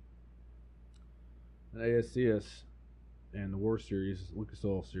Thursday, but the ASCS and the War Series, Lucas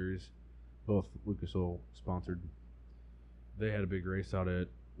Oil Series, both Lucas Oil sponsored. They had a big race out at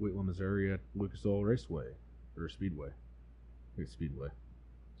Wheatland, Missouri at Lucas Oil Raceway or Speedway. I think it's Speedway.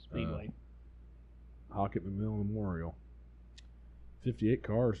 Speedway. Hockett McMillan Memorial. 58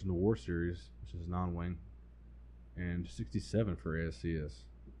 cars in the War Series, which is non-wing, and 67 for ASCS.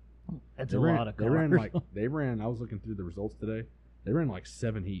 That's a lot of cars. They ran. I was looking through the results today. They ran like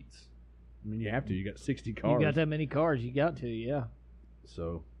 7 heats. I mean, you have to. You got 60 cars. You got that many cars. You got to, yeah.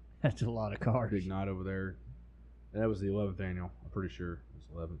 So that's a lot of cars. Big night over there. And that was the 11th annual. I'm pretty sure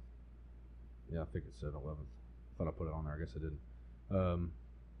it was 11th. Yeah, I think it said 11th. I thought I put it on there. I guess I didn't.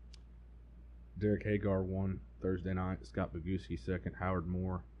 Derek Hagar won Thursday night. Scott Boguski second. Howard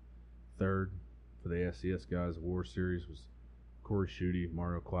Moore third. For the ASCS guys, War Series was Corey Schutte,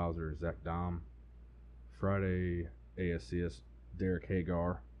 Mario Klauser, Zach Dom. Friday, ASCS, Derek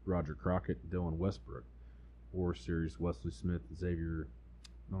Hagar, Roger Crockett, Dylan Westbrook. War Series, Wesley Smith, Xavier,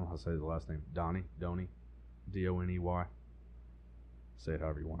 I don't know how to say the last name, Doney, D-O-N-E-Y. Say it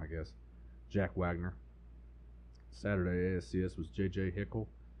however you want, I guess. Jack Wagner. Saturday, ASCS was J.J. Hickle,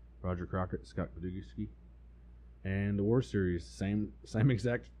 Roger Crockett, Scott Boguski. And the War Series, same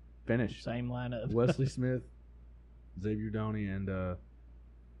exact finish. Same lineup. Wesley Smith, Xavier Doney, and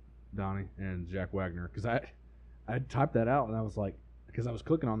Donnie and Jack Wagner. Because I typed that out and I was like, because I was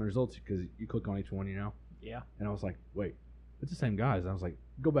clicking on the results because you click on each one, you know. Yeah. And I was like, wait, it's the same guys. And I was like,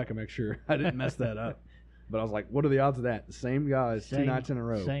 go back and make sure I didn't mess that up. But I was like, what are the odds of that? The same guys, 2 nights in a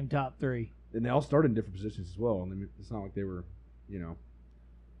row. Same top 3. And they all started in different positions as well. And it's not like they were, you know.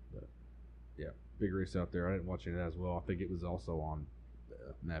 But yeah, big race out there. I didn't watch any of that as well. I think it was also on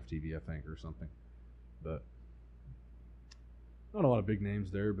NAV TV, I think, or something. But not a lot of big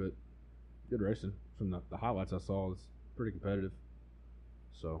names there, but good racing. From the highlights I saw, it's pretty competitive.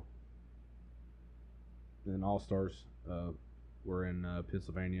 So, and then All-Stars were in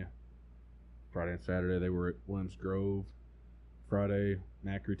Pennsylvania Friday and Saturday. They were at Williams Grove. Friday,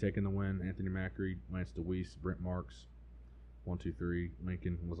 Macri taking the win. Anthony Macri, Lance DeWeese, Brent Marks, 1, 2, 3.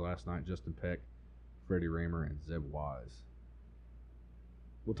 Lincoln was last night. Justin Peck, Freddie Raymer, and Zeb Wise.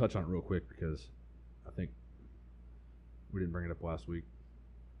 We'll touch on it real quick because I think we didn't bring it up last week.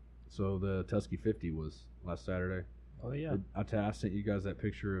 So the Tusky 50 was last Saturday. Oh, yeah. I sent you guys that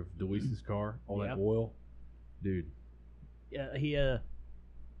picture of DeWeese's car, all that oil. Dude. Yeah, he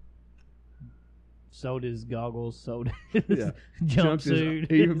sold his goggles, sold his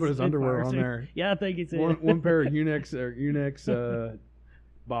jumpsuit. He even put his underwear on there. Yeah, I think it's one pair of Unix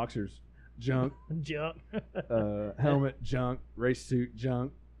boxers. Junk. Helmet, junk. Race suit,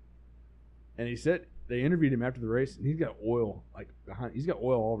 junk. And he said they interviewed him after the race, and he's got oil behind. He's got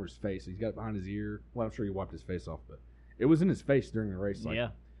oil all over his face. He's got it behind his ear. Well, I'm sure he wiped his face off, but it was in his face during the race. Yeah.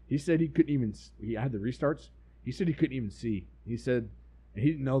 He said he couldn't even. He had the restarts. He said he couldn't even see. He said he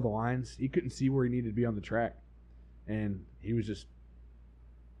didn't know the lines. He couldn't see where he needed to be on the track, and he was just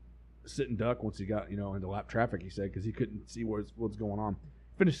sitting duck once he got into lap traffic. He said because he couldn't see what's going on.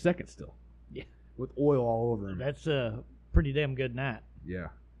 Finished second still. Yeah. With oil all over him. That's a pretty damn good night. Yeah.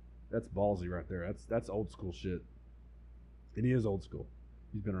 That's ballsy right there. That's old school shit. And he is old school.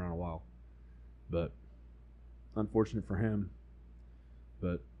 He's been around a while. But unfortunate for him.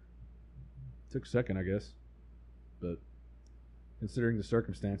 But took second, I guess. But considering the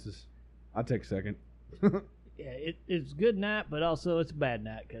circumstances, I'd take second. Yeah, it's a good night, but also it's a bad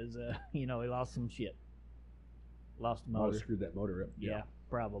night because, he lost some shit. Lost the motor. Might have screwed that motor up. Yeah,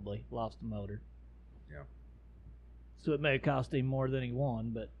 probably. Lost the motor. Yeah. So it may have cost him more than he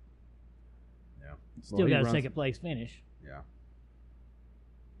won, but yeah, still got a second place finish. Yeah.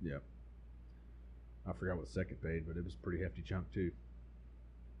 Yeah. I forgot what second paid, but it was a pretty hefty chunk too.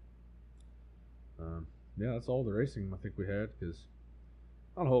 Yeah, that's all the racing I think we had, because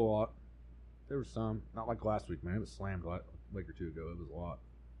not a whole lot. There was some, not like last week, man. It was slammed a week or two ago. It was a lot.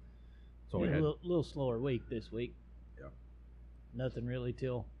 That's all we Yeah, had. a little slower week this week. Yeah. Nothing really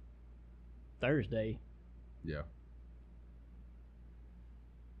till Thursday. Yeah.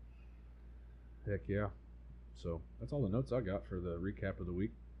 Heck yeah. So that's all the notes I got for the recap of the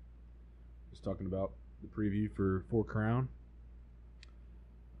week. Just talking about the preview for Four Crown,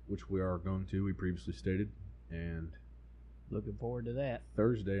 which we are going to, we previously stated. And Looking forward to that.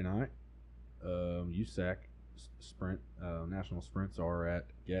 Thursday night, USAC sprint, national sprints are at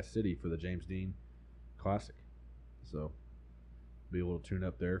Gas City for the James Dean Classic. So be able to tune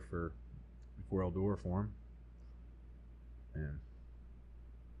up there before Eldora for him. And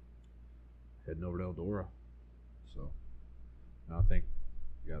heading over to Eldora. So I think,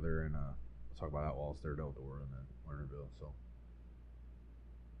 yeah, they're in, we'll talk about Outlaws, they're at Eldora and then Lernerville. So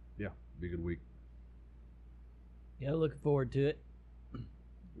yeah, be a good week. Yeah, looking forward to it.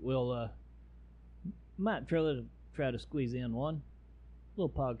 We'll might try to squeeze in one little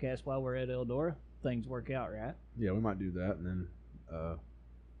podcast while we're at Eldora. Things work out right. Yeah, we might do that, and then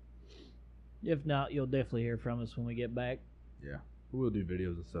If not, you'll definitely hear from us when we get back. yeah, we'll do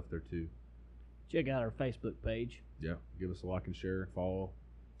videos and stuff there too. Check out our Facebook page. Yeah, give us a like and share, follow,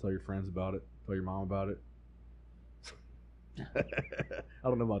 tell your friends about it, tell your mom about it. I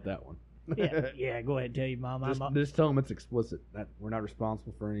don't know about that one. Yeah. Go ahead and tell your mom. Just tell them it's explicit. That we're not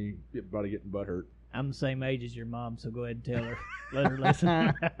responsible for anybody getting butt hurt. I'm the same age as your mom, so go ahead and tell her. Let her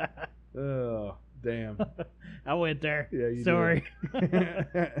listen. Oh, damn. I went there. Yeah, you Sorry.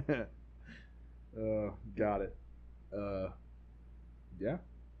 Got it. Yeah,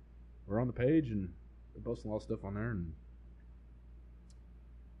 we're on the page and we're posting a lot of stuff on there. And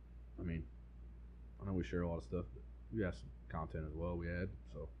I mean, I know we share a lot of stuff, but we have some content as well. We add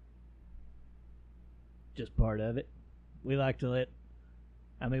so. Just part of it. We like to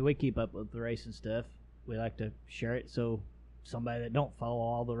we keep up with the racing stuff. We like to share it so somebody that don't follow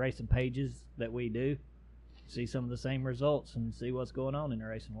all the racing pages that we do see some of the same results and see what's going on in the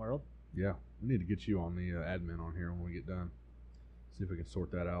racing world. Yeah, we need to get you on the admin on here when we get done. See if we can sort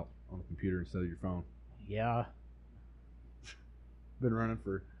that out on the computer instead of your phone. Yeah. Been running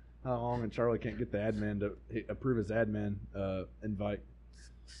for how long, and Charlie can't get the admin to approve his admin invite.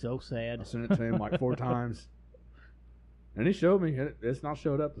 So sad. I sent it to him like 4 times, and he showed me. It's not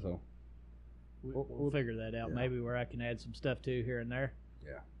showed up, so We'll figure that out. Yeah. Maybe where I can add some stuff too here and there.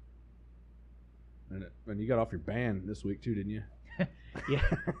 yeah. And you got off your ban this week too, didn't you?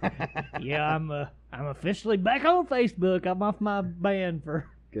 Yeah, I'm officially back on Facebook. I'm off my ban for.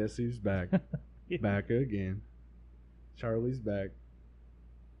 Guess who's back? Back again. Charlie's back.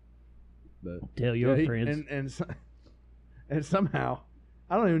 But Tell your yeah, friends. and somehow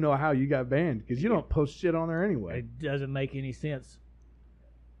I don't even know how you got banned, because you don't post shit on there anyway. It doesn't make any sense.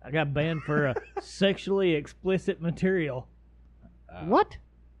 I got banned for sexually explicit material. What?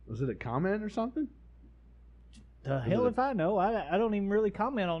 Was it a comment or something? The hell if I know. I don't even really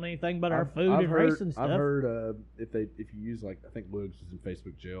comment on anything but our food I've and heard, racing stuff. I've heard if you use, like, I think Lugs was in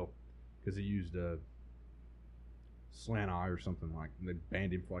Facebook jail because he used Slant Eye or something, like, and they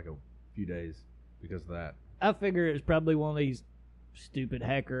banned him for like a few days because of that. I figure it's probably one of these stupid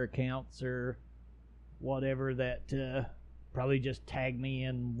hacker accounts or whatever that probably just tagged me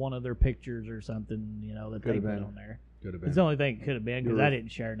in one of their pictures or something, that they put on there. Could have been. It's the only thing it could have been because I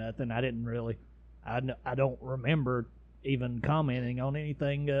didn't share nothing. I didn't really. I don't remember even commenting on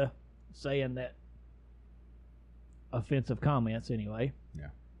anything saying that offensive comments anyway. Yeah.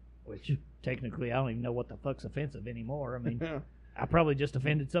 Which technically I don't even know what the fuck's offensive anymore. I mean, I probably just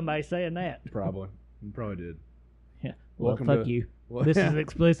offended somebody saying that. Probably. You probably did. Yeah. Well, Welcome fuck to- you. Well, This is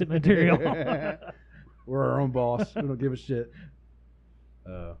explicit material. We're our own boss. We don't give a shit.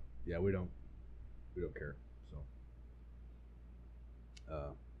 Yeah, we don't care.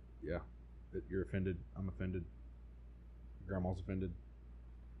 So, yeah, you're offended. I'm offended. Grandma's offended.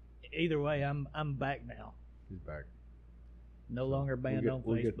 Either way, I'm back now. He's back. No longer banned on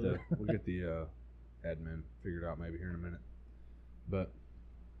We'll Facebook. get the admin figured out maybe here in a minute. But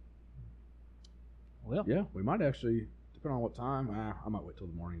Well, yeah, we might actually, depending on what time. I might wait till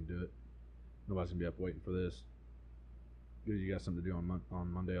the morning to do it. Nobody's gonna be up waiting for this. Good, you got something to do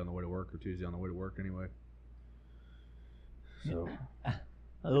on Monday on the way to work, or Tuesday on the way to work anyway. So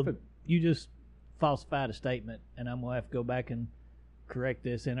you just falsified a statement, and I'm gonna have to go back and correct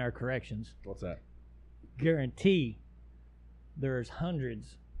this in our corrections. what's that? Guarantee there's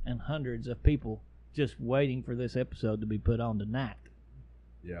hundreds and hundreds of people just waiting for this episode to be put on tonight.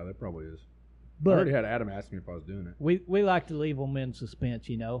 Yeah, there probably is. I But already had Adam ask me if I was doing it. we like to leave them in suspense,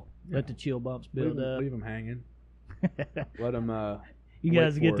 you know. Yeah. Let the chill bumps build up. Leave them hanging. Let them. You wait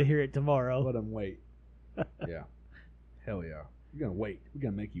guys get for to it. hear it tomorrow. Let them wait. Yeah. Hell yeah. We're gonna wait. We're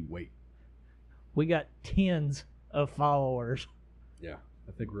gonna make you wait. We got tens of followers. Yeah.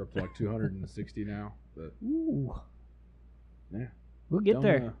 I think we're up to like 260 now. But Ooh. yeah. We'll get Don't,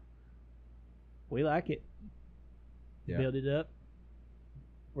 there. We like it. Yeah. Build it up.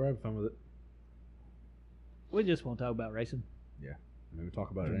 We're having fun with it. We just won't talk about racing. I mean, we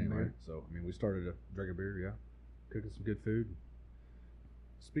talk about it Drinking anyway. beer. So, I mean, we started to drink a beer, yeah. Cooking some good food.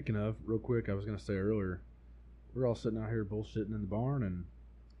 Speaking of, real quick, I was going to say earlier, we're all sitting out here bullshitting in the barn, and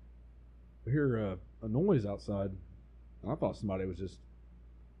we hear a noise outside. And I thought somebody was just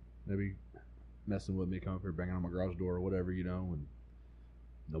maybe messing with me, coming up here, banging on my garage door or whatever, you know, and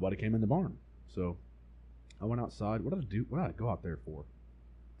nobody came in the barn. So I went outside. What did I do? What did I go out there for?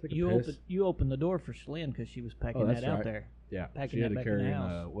 Take a piss? You opened the door for Shlyn because she was packing that's that out right. there. Yeah, Packing she had that to back in carry the in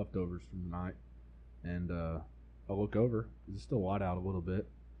house. leftovers from the night, and I look over. It's still light out a little bit,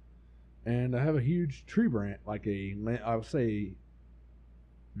 and I have a huge tree branch, like I would say,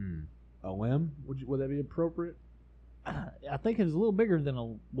 a limb. Would that be appropriate? I think it's a little bigger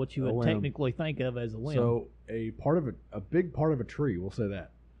than what you A would limb. technically think of as a limb. So a big part of a tree. We'll say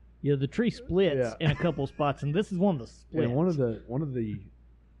that. Yeah, the tree splits Yeah. in a couple spots, and this is one of the splits. And one of the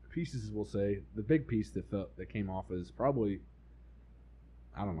pieces, we'll say, the big piece that came off is probably,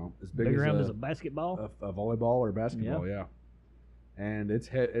 I don't know, as big big as around as a basketball. a volleyball or basketball, yeah. And it's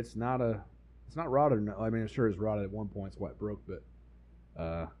not rotted. I mean, I'm sure it's rotted at one point. It's why it broke,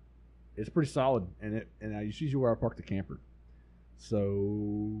 but it's pretty solid. And it's usually where I park the camper.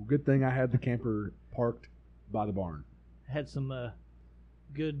 So good thing I had the camper parked by the barn. Had some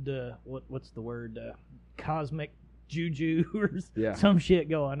good what's the word? Cosmic juju or Yeah. some shit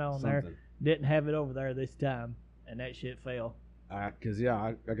going on there. Something. Didn't have it over there this time, and that shit fell. Because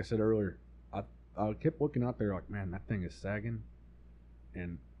like I said earlier, I kept looking out there like, man, that thing is sagging,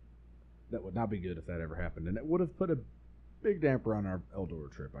 and that would not be good if that ever happened, and it would have put a big damper on our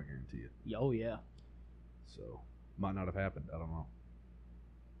Eldora trip, I guarantee you. Oh yeah. So might not have happened. I don't know.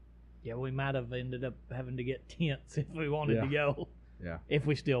 Yeah, we might have ended up having to get tents if we wanted to go. Yeah. If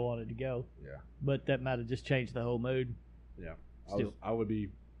we still wanted to go. Yeah. But that might have just changed the whole mood. Yeah. Still. I would be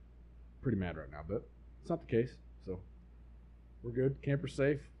pretty mad right now, but it's not the case. So we're good. Camper's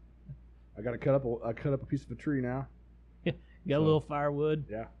safe. I got to cut up a piece of a tree now. Got a little firewood.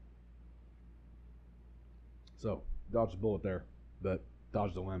 Yeah. So dodged a bullet there, but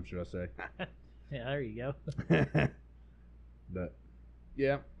dodged a limb, should I say? Yeah, there you go. But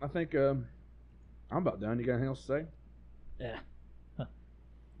yeah, I think I'm about done. You got anything else to say? Yeah.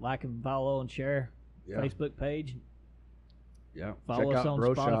 Like and follow and share Yeah. Facebook page. Yeah. Follow Check us out on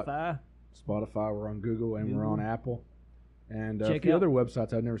Bro Spotify. Shot. Spotify. We're on Google and we're on Apple. And a Check few out- other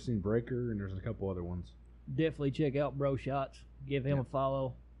websites I've never seen. Breaker, and there's a couple other ones. Definitely check out Bro Shots. Give him a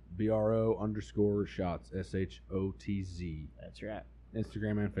follow. BRO_shots. SHOTZ. That's right.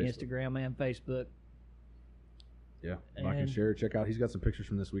 Instagram and Facebook. Instagram and Facebook. Yeah. Like and And- share. Check out. He's got some pictures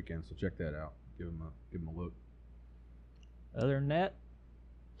from this weekend, so check that out. Give him a look. Other than that,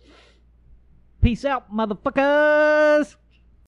 peace out, motherfuckers.